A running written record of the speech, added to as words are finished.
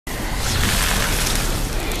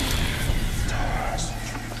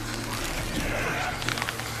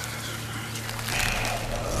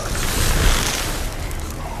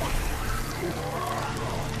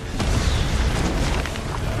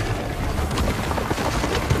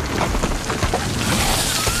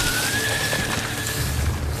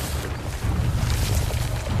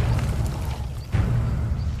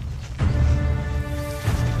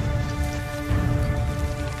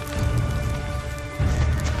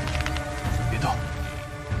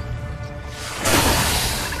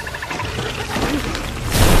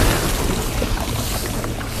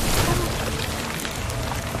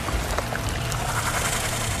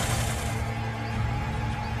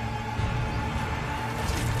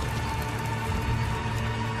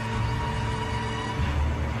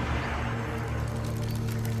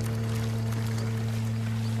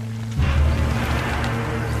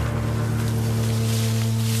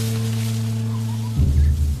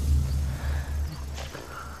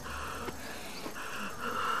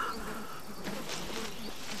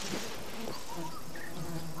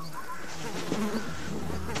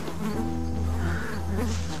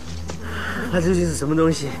那究竟是什么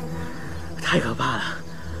东西？太可怕了！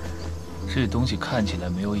这东西看起来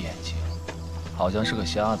没有眼睛，好像是个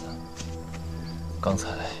瞎子。刚才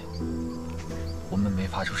我们没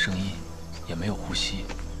发出声音，也没有呼吸，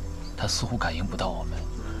它似乎感应不到我们。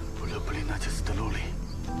不离那家斯的路里，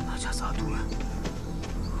那家撒杜了。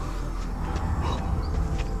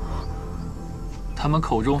他们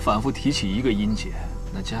口中反复提起一个音节，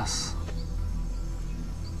那加斯，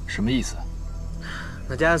什么意思？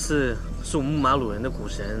那加斯是我们木马鲁人的古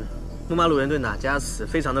神，木马鲁人对那加斯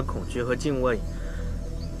非常的恐惧和敬畏。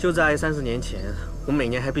就在30年前，我们每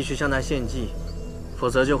年还必须向他献祭，否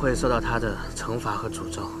则就会受到他的惩罚和诅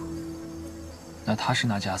咒。那他是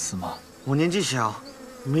那加斯吗？我年纪小，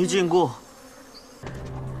没见过。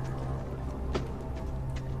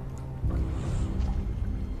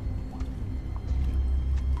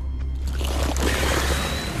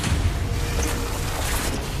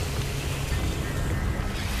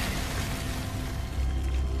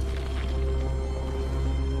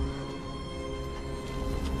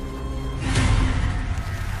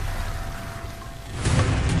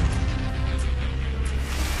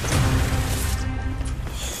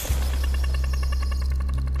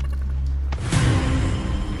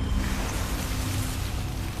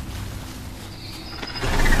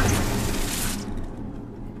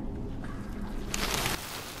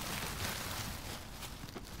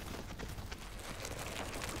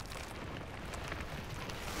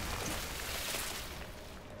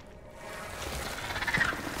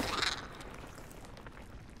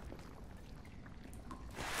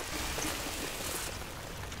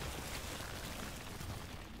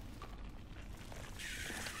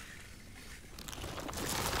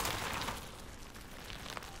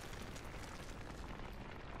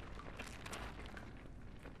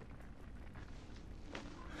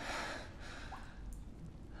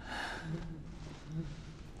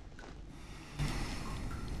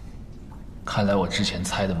看来我之前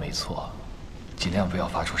猜的没错，尽量不要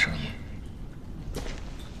发出声音。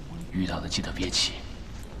遇到的记得憋气。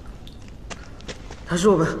他是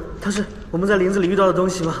我们在林子里遇到的东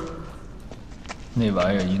西吗？那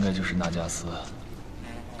玩意儿应该就是那加斯。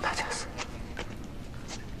那加斯，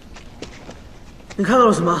你看到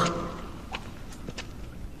了什么？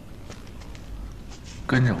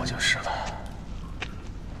跟着我就是了，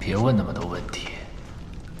别问那么多问题。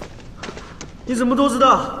你怎么都知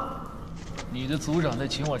道？你的族长在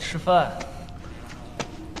请我吃饭。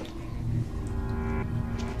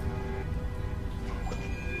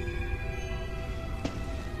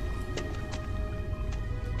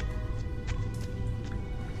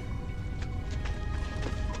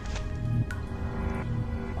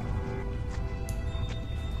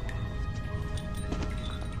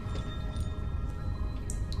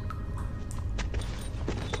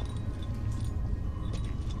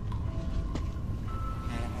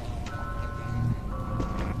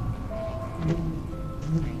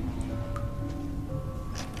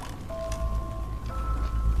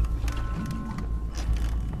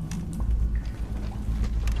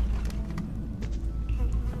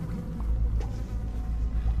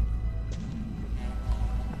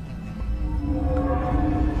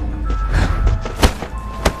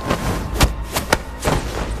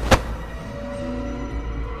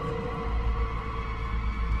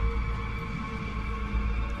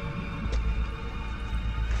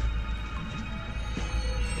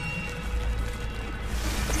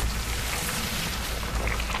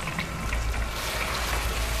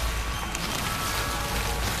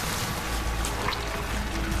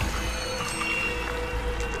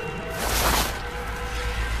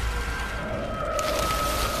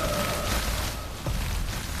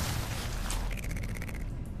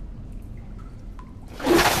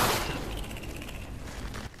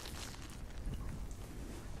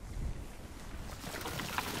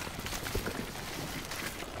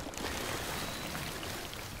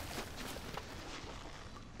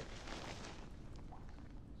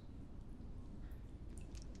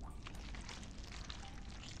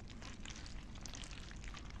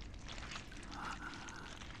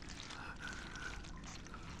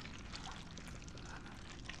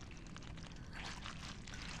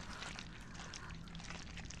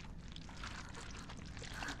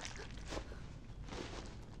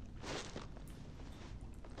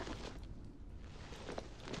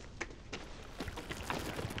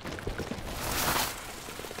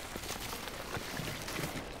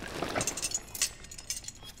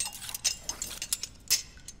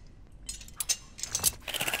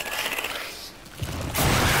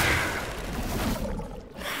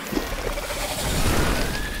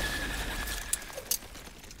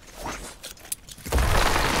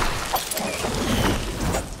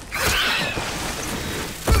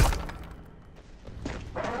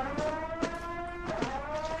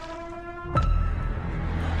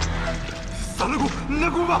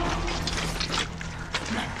姑吧！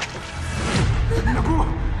那姑。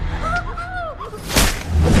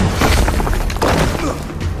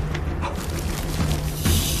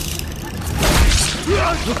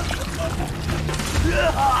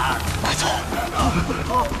 快走！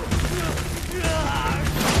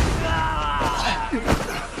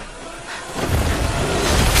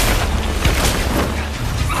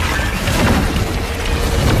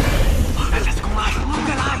下次攻来，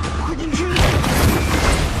快来，快进去！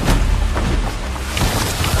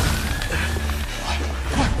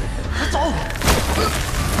快走！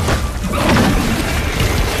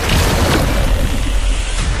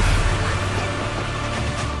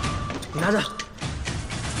你拿着，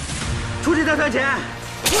出去再算钱。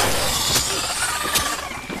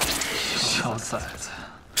小崽子！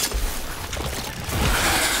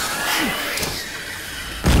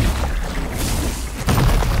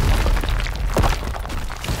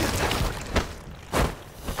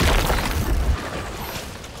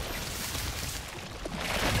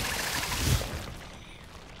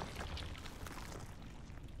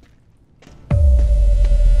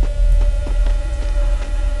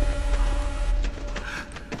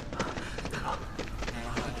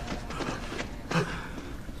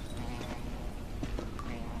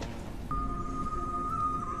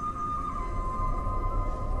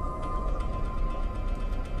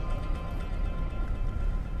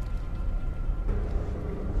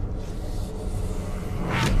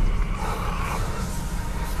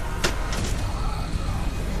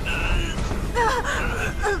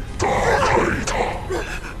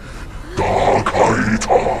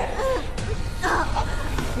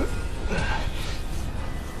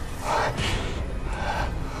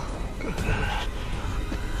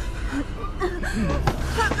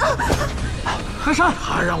寒山，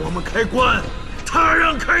他让我们开棺，他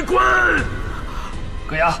让开棺，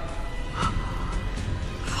阁牙，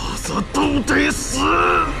否则都得死。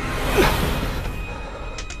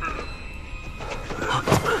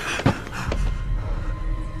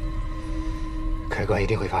开棺一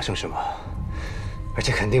定会发生什么，而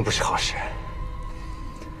且肯定不是好事。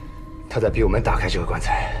他在逼我们打开这个棺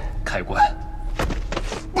材。开棺，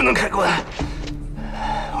不能开棺。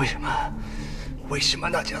为什么？为什么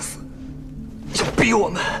那加斯要逼我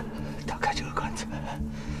们打开这个棺材？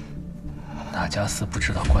那加斯不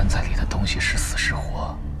知道棺材里的东西是死是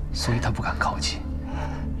活，所以他不敢靠近。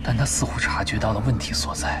但他似乎察觉到了问题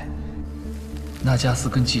所在。那加斯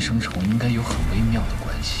跟寄生虫应该有很微妙的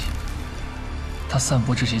关系。他散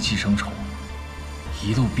播这些寄生虫，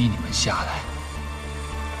一路逼你们下来，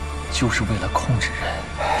就是为了控制人，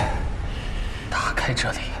打开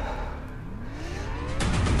这里。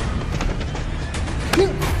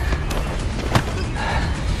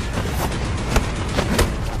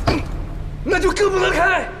那就更不能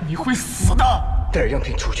开！你会死的！带着样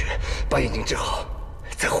品出去，把眼睛治好，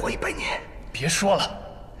再活100年。别说了，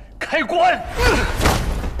开棺！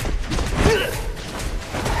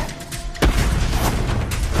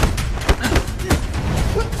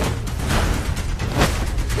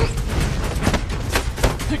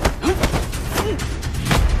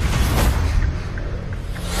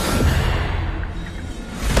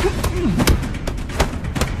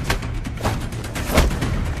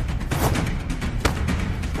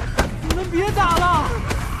别打了！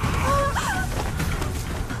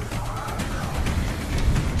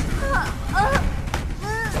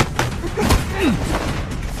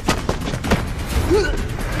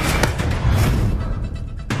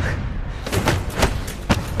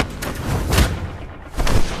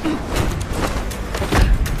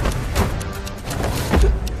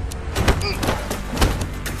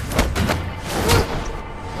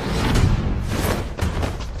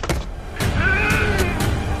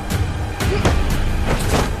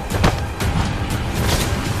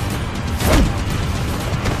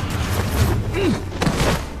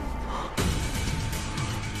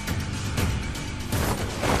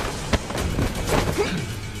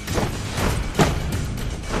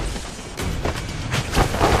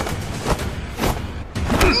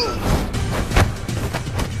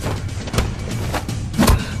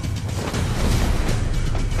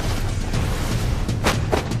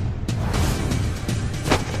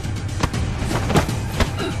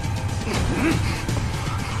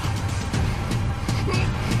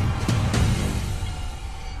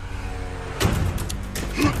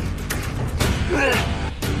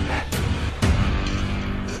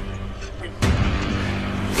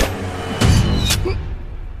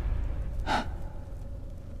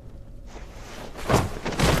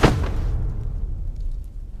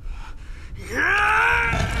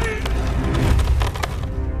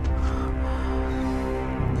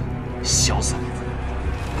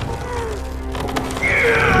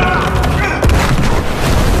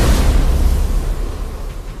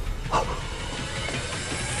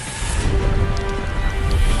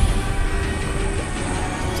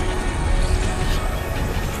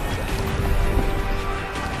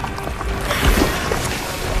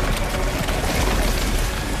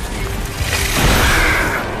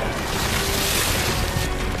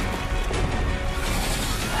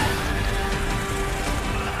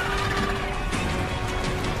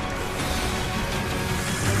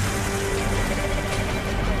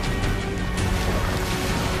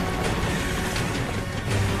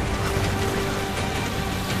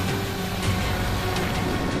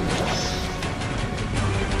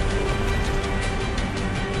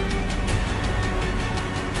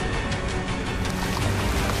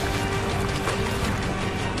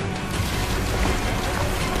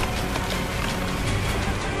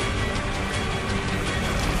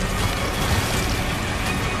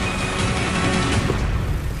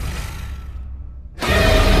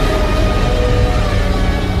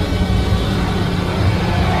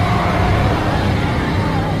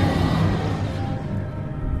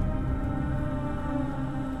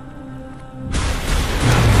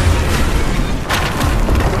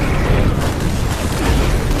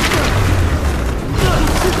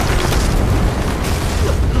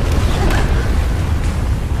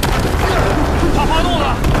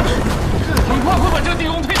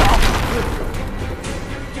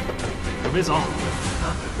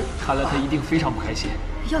定非常不开心。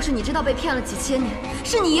要是你知道被骗了几千年，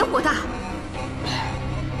是你也火大。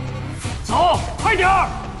走，快点儿！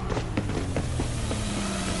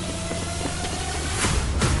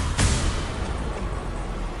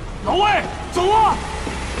老魏，走啊！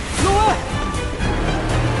老魏，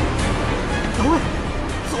老魏，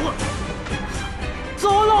走啊！走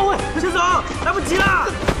啊，老魏，先走，来不及了。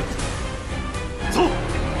走，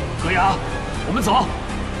阁牙，我们走。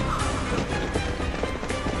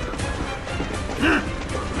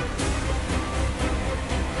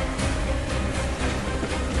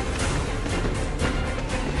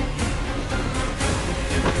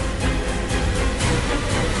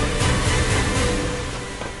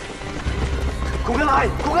苦根来，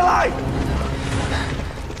苦根来！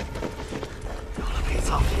有了陪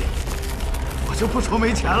葬品，我就不愁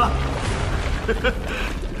没钱了。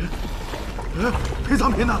陪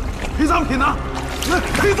葬品呢？陪葬品呢？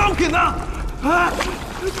陪葬品呢？啊！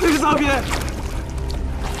陪葬品！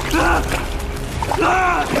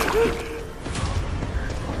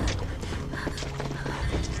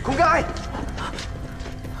苦根来！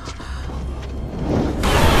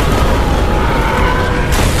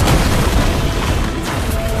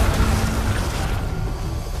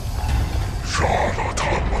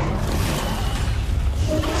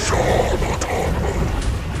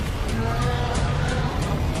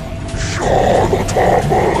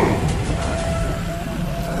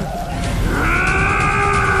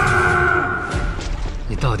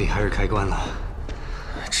你到底还是开关了，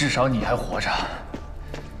至少你还活着，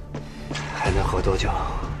还能活多久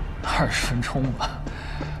20分钟吧。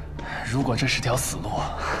如果这是条死路，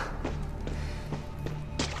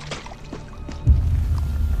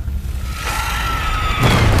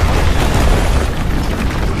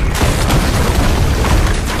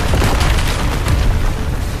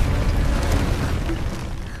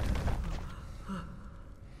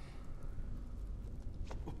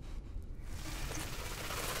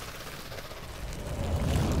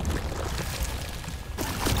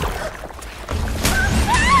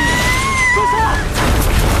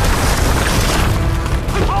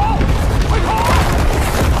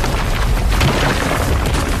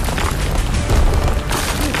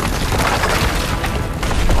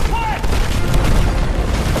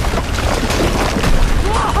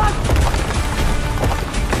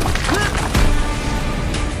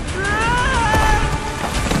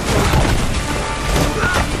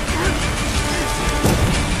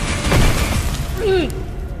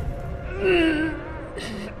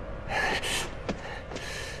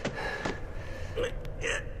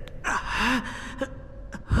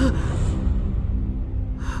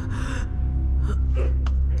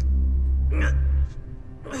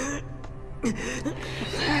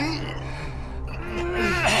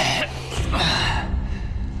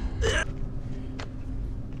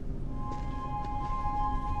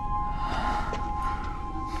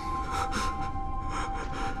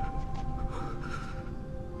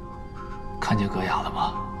看见阁雅了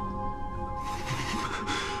吗？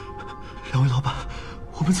两位老板，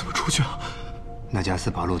我们怎么出去啊？那加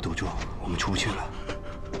斯把路堵住，我们出不去了。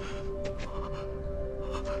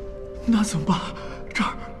那怎么办？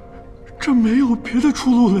这没有别的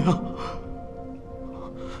出路了呀！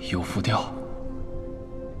有浮雕。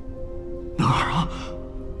哪儿啊？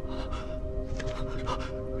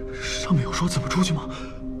上面有说怎么出去吗？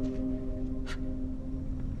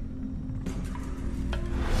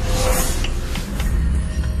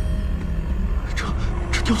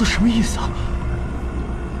这雕的什么意思啊？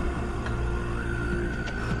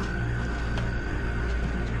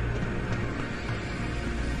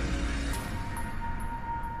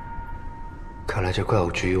看来这怪物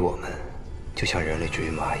追我们，就像人类追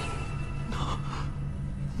蚂蚁。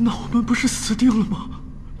那我们不是死定了吗？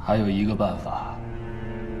还有一个办法，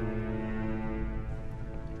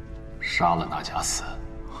杀了那加斯。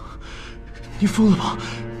你疯了吧？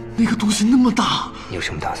那个东西那么大！你有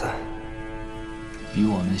什么打算？以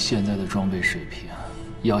我们现在的装备水平，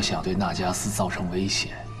要想对纳加斯造成威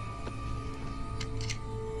胁，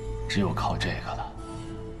只有靠这个了。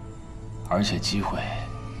而且机会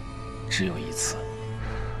只有一次。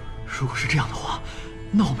如果是这样的话，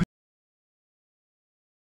那我们。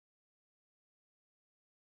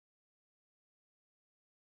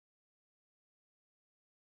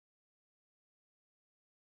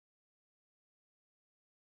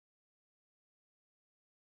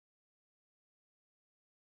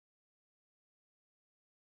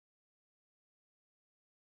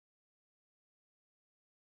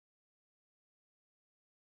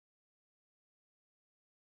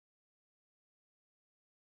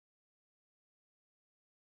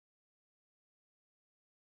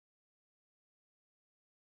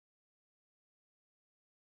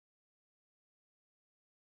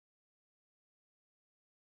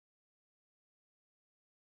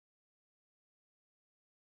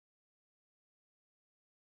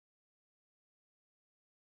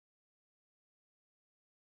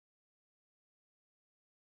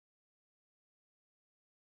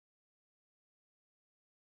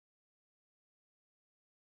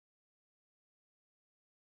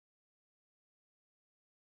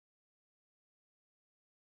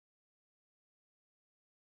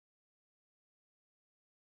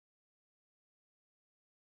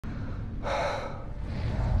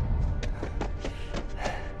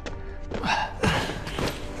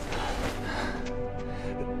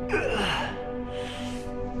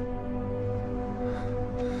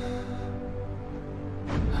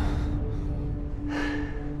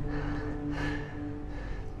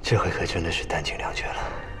这回可真的是弹尽粮绝了。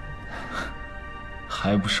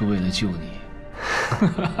还不是为了救你？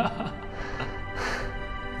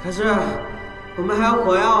可是，我们还有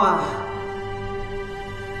火药啊！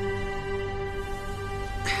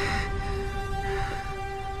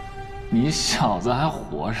你小子还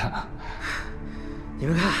活着？你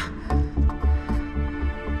们看，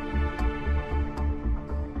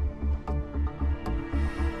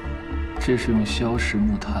这是用硝石、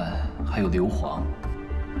木炭还有硫磺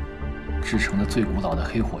制成的最古老的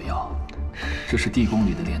黑火药，这是地宫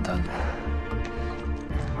里的炼丹炉。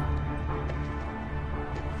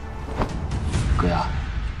哥呀，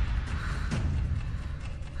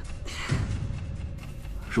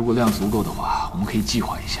如果量足够的话，我们可以计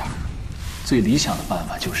划一下。最理想的办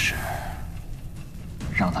法就是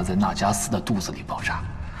让它在纳加斯的肚子里爆炸。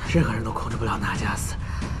任何人都控制不了纳加斯，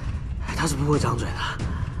他是不会张嘴的。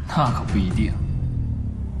那可不一定。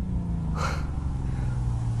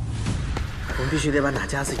我们必须得把纳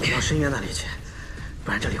加斯引到深渊那里去，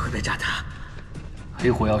不然这里会被炸塌。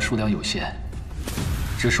黑火药数量有限，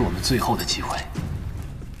这是我们最后的机会。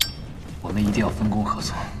我们一定要分工合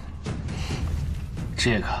作。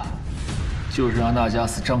这个就是让纳加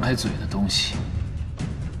斯张开嘴的东西。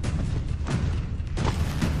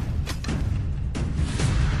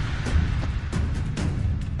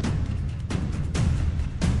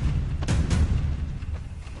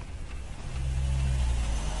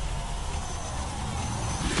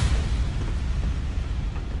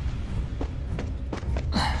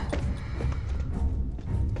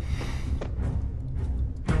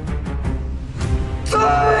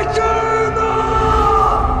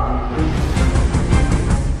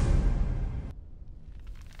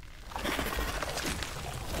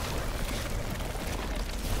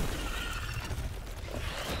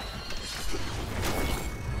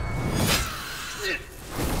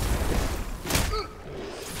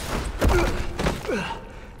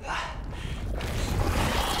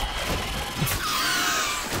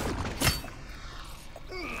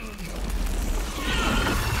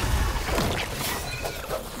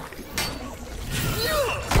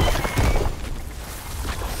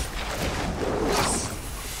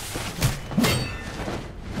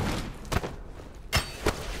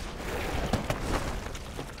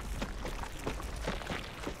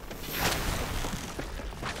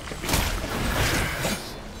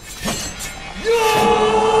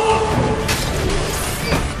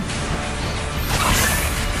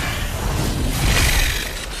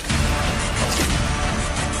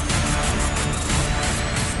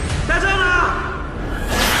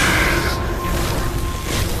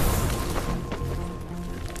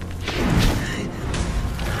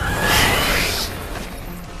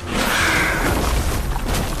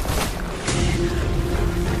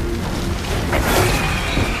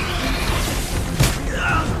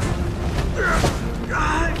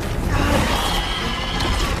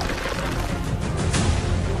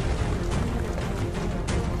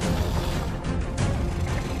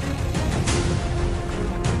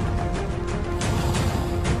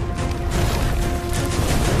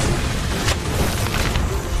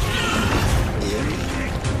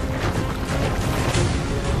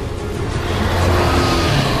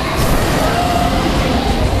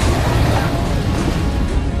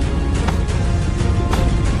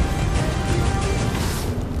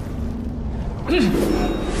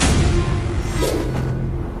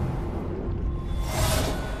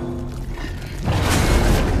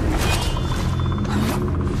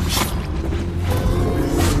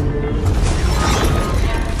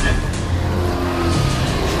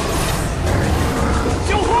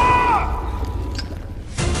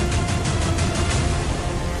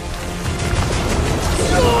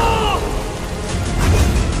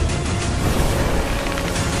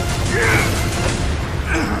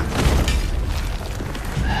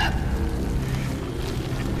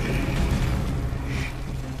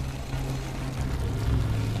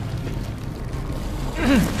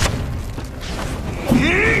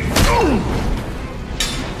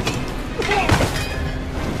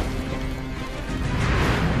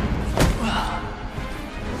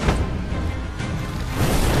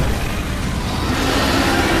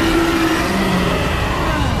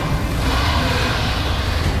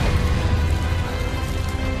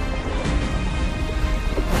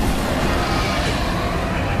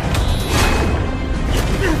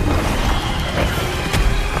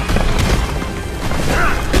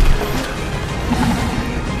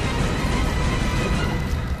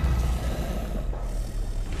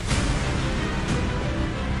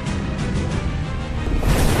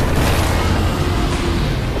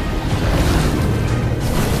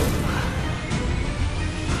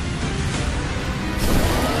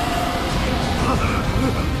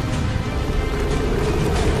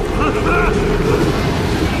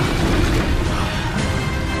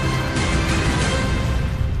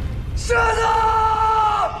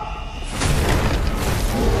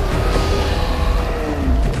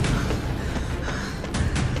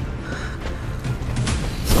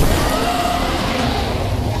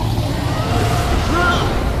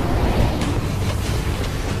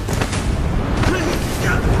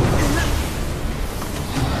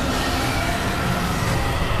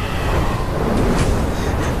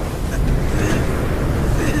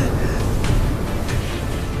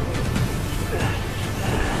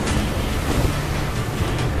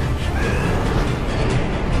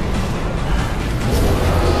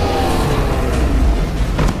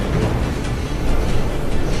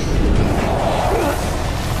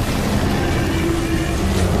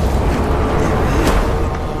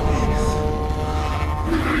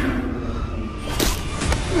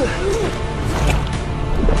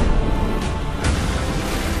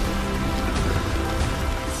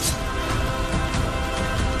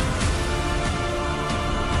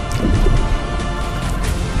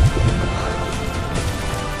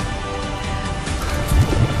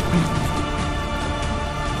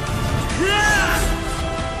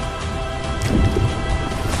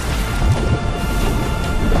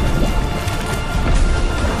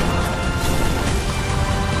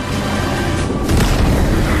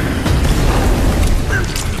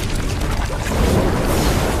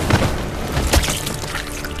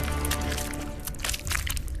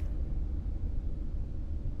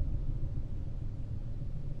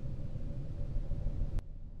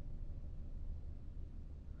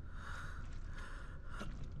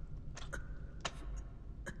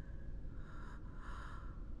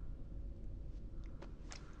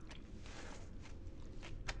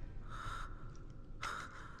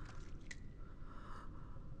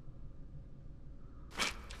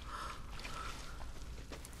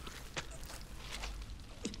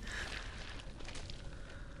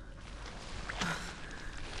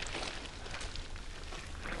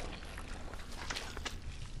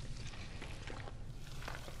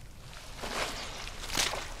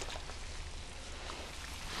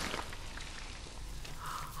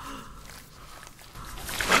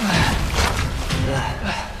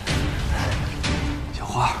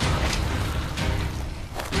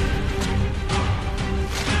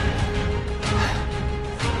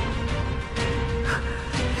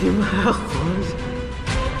你们还活着？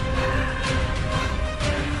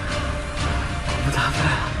我不打败，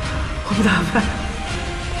我不打败。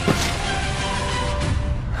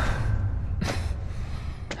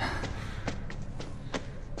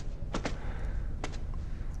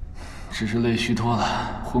只是累虚脱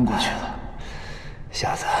了，昏过去了。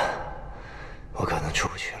瞎子，我可能出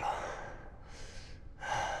不去了。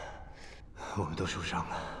我们都受伤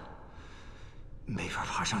了，没法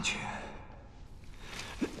爬上去，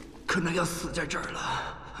可能要死在这儿了。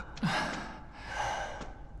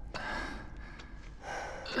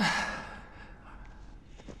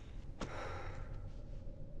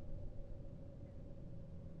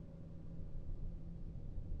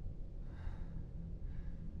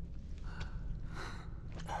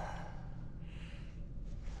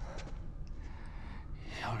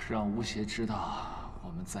要是让吴邪知道我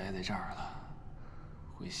们栽在这儿了，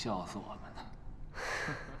会笑死我们的。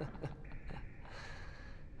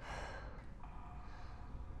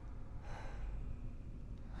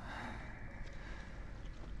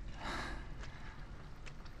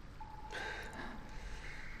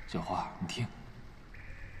小花，你听。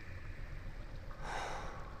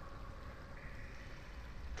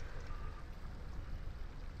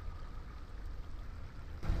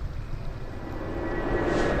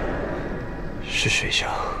是水声。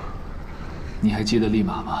你还记得利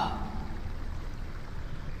马吗？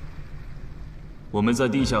我们在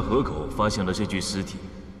地下河口发现了这具尸体，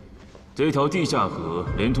这条地下河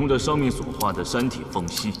连通着上面所画的山体缝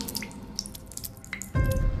隙。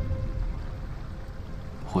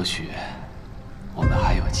或许我们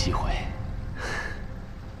还有机会。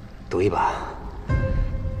赌一把。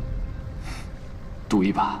赌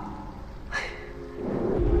一把。